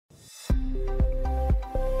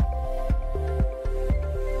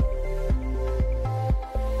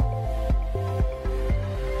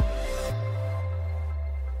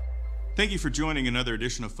Thank you for joining another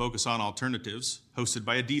edition of Focus on Alternatives, hosted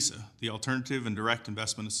by ADISA, the Alternative and Direct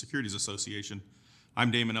Investment and Securities Association.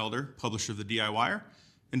 I'm Damon Elder, publisher of the DIYer,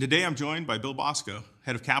 and today I'm joined by Bill Boscow,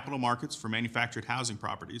 head of capital markets for manufactured housing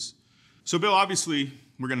properties. So Bill, obviously,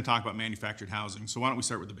 we're going to talk about manufactured housing, so why don't we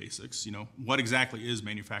start with the basics? What exactly is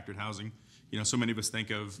manufactured housing? So many of us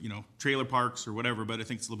think of, trailer parks or whatever, but I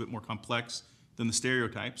think it's a little bit more complex than the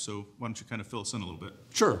stereotype. So why don't you kind of fill us in a little bit?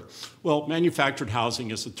 Sure. Well, manufactured housing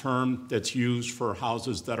is a term that's used for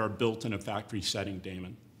houses that are built in a factory setting,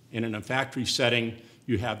 Damon. And in a factory setting,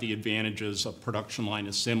 you have the advantages of production line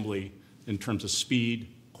assembly in terms of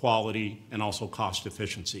speed, quality, and also cost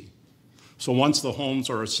efficiency. So once the homes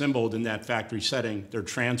are assembled in that factory setting, they're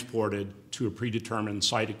transported to a predetermined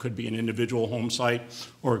site. It could be an individual home site,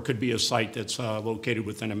 or it could be a site that's located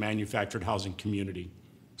within a manufactured housing community.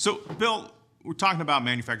 So, Bill, we're talking about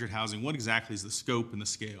manufactured housing. What exactly is the scope and the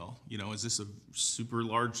scale? Is this a super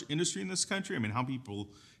large industry in this country? I mean, how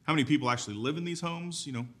many people actually live in these homes?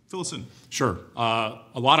 Fill us in. Sure. A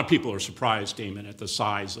lot of people are surprised, Damon, at the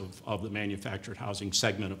size of the manufactured housing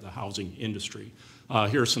segment of the housing industry.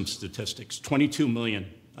 Here are some statistics. 22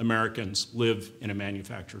 million Americans live in a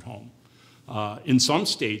manufactured home. In some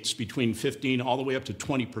states, between 15 all the way up to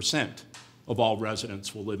 20% of all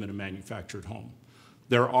residents will live in a manufactured home.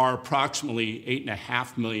 There are approximately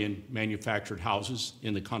 8.5 million manufactured houses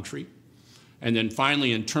in the country. And then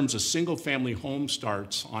finally, in terms of single-family home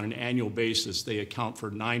starts on an annual basis, they account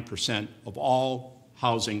for 9% of all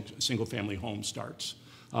housing single-family home starts.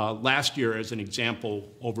 Last year, as an example,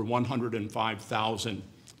 over 105,000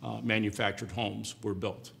 manufactured homes were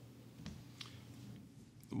built.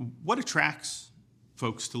 What attracts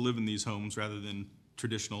folks to live in these homes rather than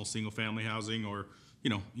traditional single-family housing or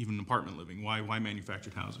even apartment living? Why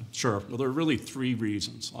manufactured housing? Sure. Well, there are really three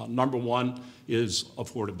reasons. Number one is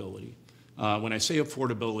affordability. When I say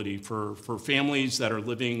affordability, for families that are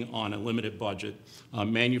living on a limited budget,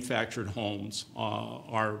 manufactured homes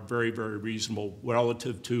are very, very reasonable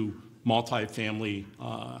relative to multifamily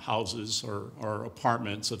houses or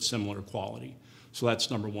apartments of similar quality. So that's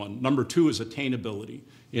number one. Number two is attainability,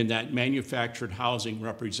 in that manufactured housing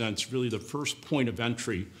represents really the first point of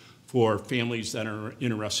entry for families that are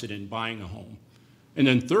interested in buying a home. And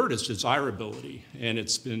then third is desirability, and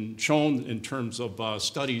it's been shown in terms of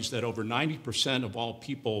studies that over 90% of all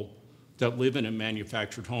people that live in a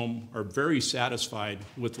manufactured home are very satisfied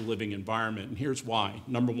with the living environment, and here's why.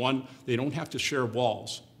 Number one, they don't have to share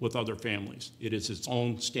walls with other families. It is its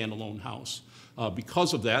own standalone house.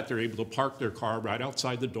 Because of that, they're able to park their car right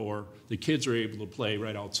outside the door. The kids are able to play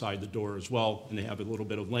right outside the door as well, and they have a little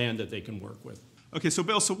bit of land that they can work with. Okay, so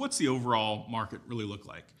Bill, what's the overall market really look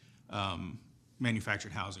like,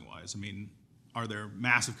 manufactured housing-wise? I mean, are there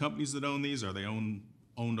massive companies that own these? Are they owned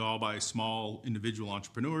all by small individual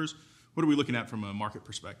entrepreneurs? What are we looking at from a market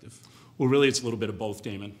perspective? Well, really, it's a little bit of both,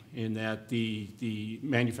 Damon, in that the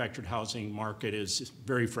manufactured housing market is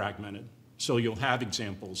very fragmented. So you'll have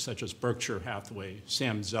examples such as Berkshire Hathaway,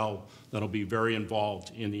 Sam Zell, that'll be very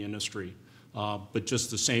involved in the industry. But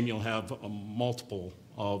just the same, you'll have a multiple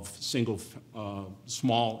of single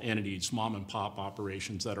small entities, mom and pop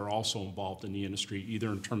operations that are also involved in the industry,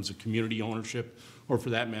 either in terms of community ownership or, for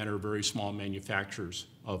that matter, very small manufacturers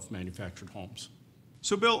of manufactured homes.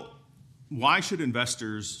 So, Bill, why should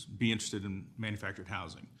investors be interested in manufactured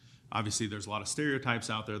housing? Obviously, there's a lot of stereotypes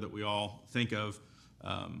out there that we all think of.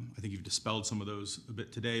 I think you've dispelled some of those a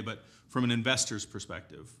bit today, but from an investor's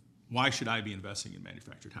perspective, why should I be investing in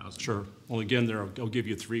manufactured housing? Sure. Well, again, I'll give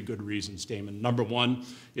you three good reasons, Damon. Number one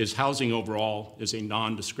is housing overall is a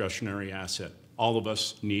non-discretionary asset. All of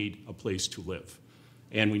us need a place to live.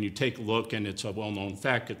 And when you take a look, and it's a well-known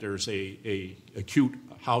fact that there's a acute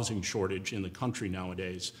housing shortage in the country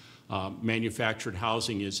nowadays, manufactured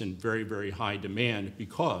housing is in very, very high demand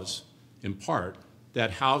because, in part, that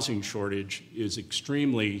housing shortage is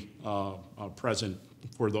extremely present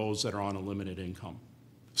for those that are on a limited income.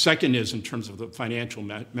 Second is in terms of the financial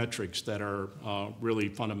metrics that are really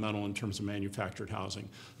fundamental in terms of manufactured housing.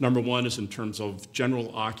 Number one is in terms of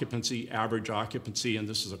general occupancy, average occupancy, and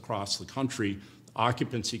this is across the country.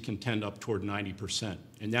 Occupancy can tend up toward 90%,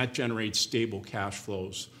 and that generates stable cash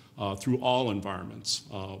flows through all environments.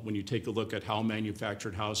 When you take a look at how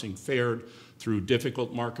manufactured housing fared through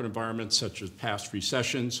difficult market environments such as past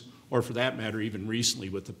recessions, or for that matter, even recently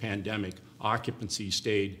with the pandemic, occupancy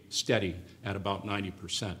stayed steady at about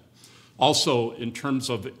 90%. Also, in terms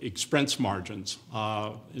of expense margins,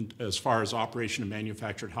 as far as operation of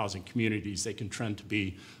manufactured housing communities, they can trend to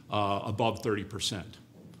be above 30%.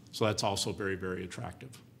 So that's also very, very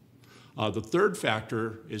attractive. The third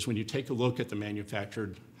factor is when you take a look at the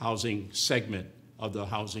manufactured housing segment of the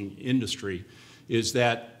housing industry is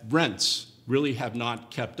that rents really have not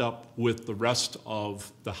kept up with the rest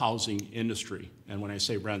of the housing industry. And when I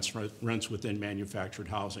say rents, rents within manufactured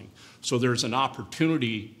housing. So there's an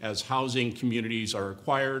opportunity as housing communities are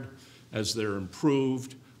acquired, as they're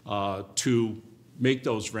improved, to make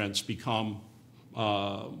those rents become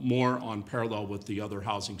more on parallel with the other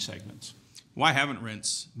housing segments. Why haven't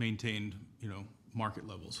rents maintained, market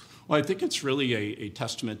levels? Well, I think it's really a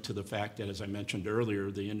testament to the fact that, as I mentioned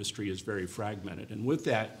earlier, the industry is very fragmented. And with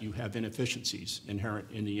that, you have inefficiencies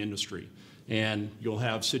inherent in the industry. And you'll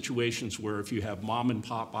have situations where if you have mom and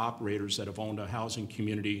pop operators that have owned a housing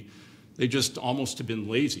community, they just almost have been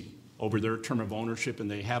lazy over their term of ownership,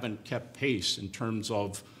 and they haven't kept pace in terms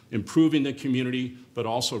of improving the community, but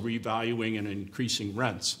also revaluing and increasing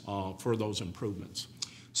rents for those improvements.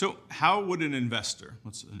 So how would an investor,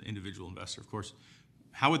 what's an individual investor, of course,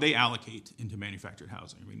 how would they allocate into manufactured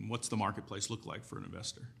housing? I mean, what's the marketplace look like for an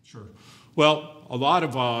investor? Sure. Well, a lot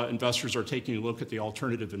of investors are taking a look at the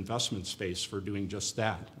alternative investment space for doing just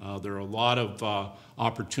that. There are a lot of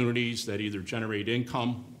opportunities that either generate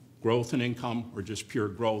income, growth in income, or just pure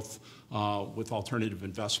growth with alternative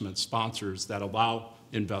investment sponsors that allow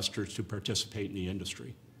investors to participate in the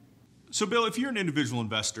industry. So, Bill, if you're an individual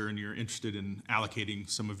investor and you're interested in allocating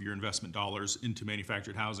some of your investment dollars into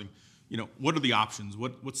manufactured housing, what are the options?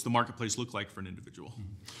 What's the marketplace look like for an individual?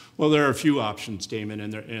 Well, there are a few options, Damon,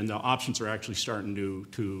 and the options are actually starting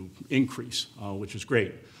to increase, which is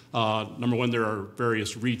great. Number one, there are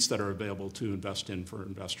various REITs that are available to invest in for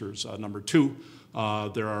investors. Number two,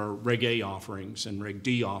 there are Reg A offerings and Reg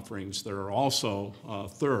D offerings. There are also,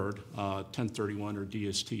 third, 1031 or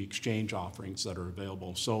DST exchange offerings that are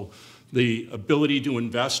available. So the ability to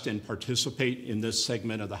invest and participate in this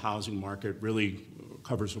segment of the housing market really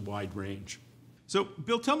covers a wide range. So,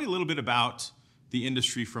 Bill, tell me a little bit about the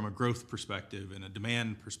industry from a growth perspective and a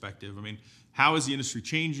demand perspective. I mean, how is the industry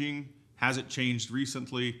changing? Has it changed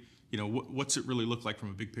recently? What's it really look like from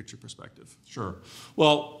a big picture perspective? Sure.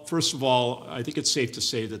 Well, first of all, I think it's safe to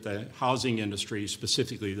say that the housing industry,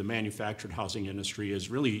 specifically the manufactured housing industry, has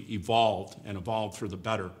really evolved for the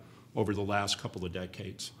better over the last couple of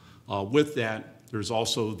decades. With that, there's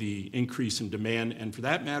also the increase in demand, and for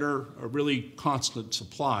that matter, a really constant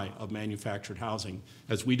supply of manufactured housing.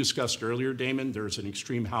 As we discussed earlier, Damon, there's an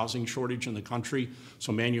extreme housing shortage in the country,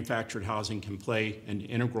 so manufactured housing can play an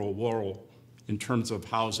integral role in terms of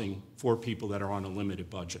housing for people that are on a limited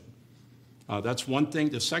budget. That's one thing.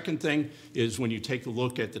 The second thing is when you take a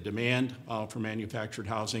look at the demand for manufactured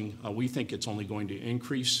housing, we think it's only going to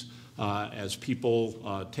increase as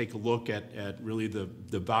people take a look at really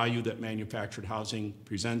the value that manufactured housing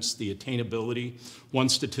presents, the attainability. One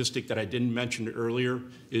statistic that I didn't mention earlier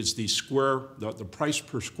is the price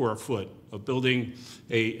per square foot of building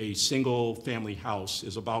a single family house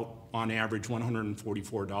is about, on average,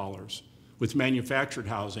 $144. With manufactured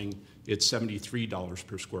housing, it's $73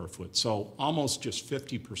 per square foot, so almost just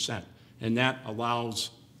 50%. And that allows,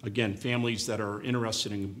 again, families that are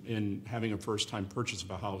interested in having a first-time purchase of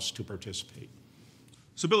a house to participate.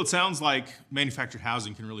 So, Bill, it sounds like manufactured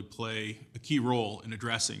housing can really play a key role in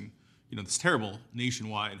addressing, this terrible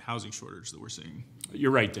nationwide housing shortage that we're seeing. You're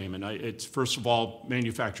right, Damon. It's first of all,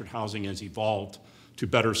 manufactured housing has evolved to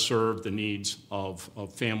better serve the needs of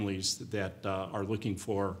families that are looking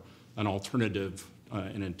for an alternative,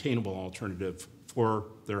 an attainable alternative for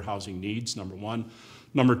their housing needs, number one.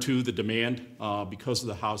 Number two, the demand, because of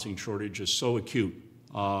the housing shortage, is so acute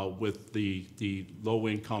with the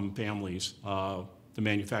low-income families. The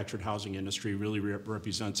manufactured housing industry really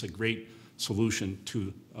represents a great solution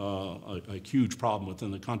to a huge problem within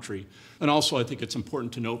the country. And also, I think it's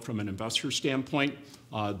important to note from an investor standpoint,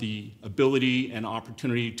 the ability and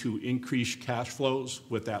opportunity to increase cash flows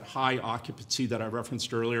with that high occupancy that I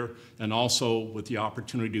referenced earlier, and also with the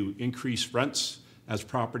opportunity to increase rents as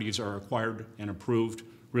properties are acquired and approved,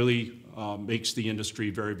 really makes the industry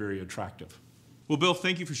very, very attractive. Well, Bill,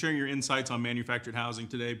 thank you for sharing your insights on manufactured housing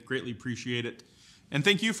today. Greatly appreciate it. And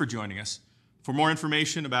thank you for joining us. For more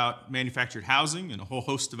information about manufactured housing and a whole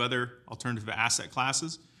host of other alternative asset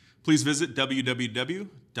classes, please visit www.adisa.org,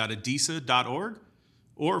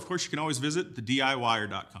 or of course you can always visit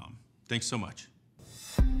thediyWire.com. Thanks so much.